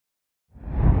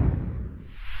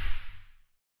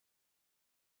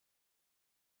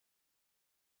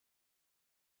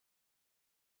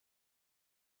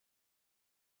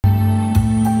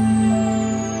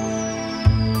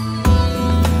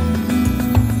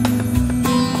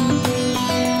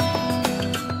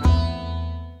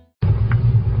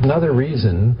another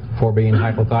reason for being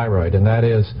hypothyroid, and that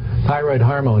is thyroid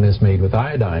hormone is made with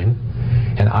iodine,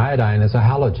 and iodine is a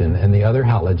halogen, and the other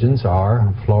halogens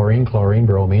are fluorine, chlorine,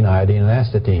 bromine, iodine, and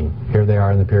astatine. Here they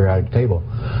are in the periodic table.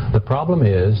 The problem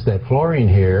is that fluorine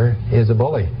here is a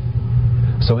bully.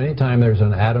 So anytime there's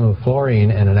an atom of fluorine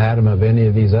and an atom of any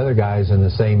of these other guys in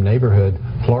the same neighborhood,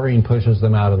 fluorine pushes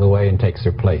them out of the way and takes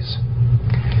their place.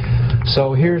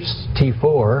 So here's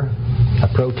T4,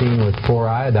 a protein with 4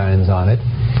 iodines on it,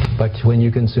 but when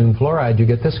you consume fluoride you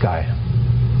get this guy.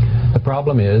 The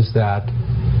problem is that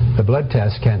the blood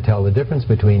test can't tell the difference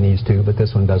between these two, but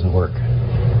this one doesn't work.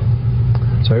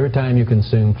 So every time you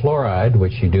consume fluoride,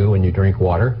 which you do when you drink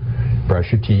water,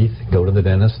 brush your teeth, go to the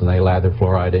dentist and they lather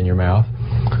fluoride in your mouth.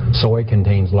 Soy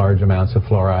contains large amounts of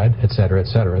fluoride, etc.,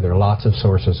 etc. There are lots of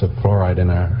sources of fluoride in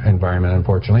our environment,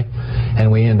 unfortunately, and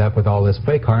we end up with all this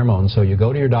fake hormone. So you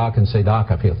go to your doc and say, "Doc,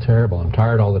 I feel terrible. I'm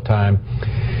tired all the time.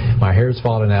 My hair's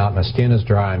falling out. My skin is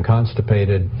dry. I'm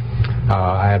constipated.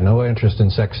 I have no interest in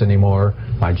sex anymore.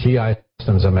 My GI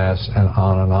system's a mess," and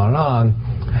on and on and on.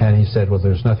 And he said, "Well,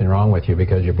 there's nothing wrong with you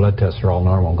because your blood tests are all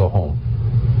normal. Go home."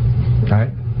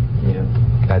 Right? Yeah.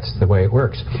 That's the way it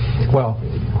works. Well,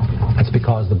 that's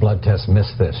because the blood tests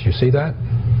miss this. You see that?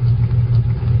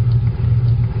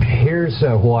 Here's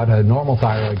what a normal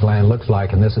thyroid gland looks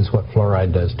like, and this is what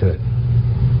fluoride does to it.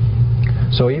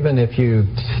 So even if you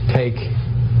take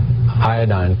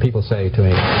iodine, people say to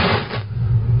me,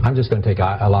 "I'm just going to take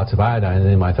lots of iodine and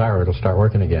then my thyroid will start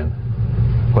working again."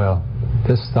 Well,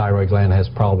 this thyroid gland has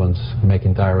problems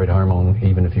making thyroid hormone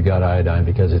even if you got iodine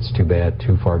because it's too bad,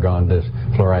 too far gone. The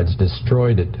fluoride's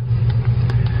destroyed it.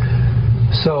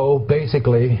 So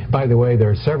basically, by the way,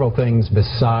 there are several things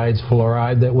besides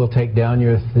fluoride that will take down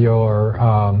your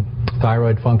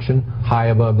thyroid function. High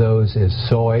above those is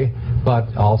soy,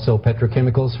 but also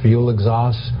petrochemicals, fuel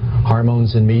exhausts,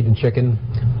 hormones in meat and chicken,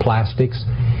 plastics.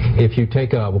 If you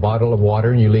take a bottle of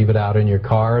water and you leave it out in your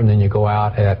car and then you go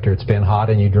out after it's been hot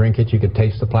and you drink it, you could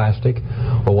taste the plastic.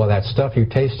 Well, that stuff you're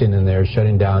tasting in there is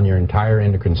shutting down your entire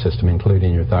endocrine system,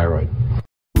 including your thyroid.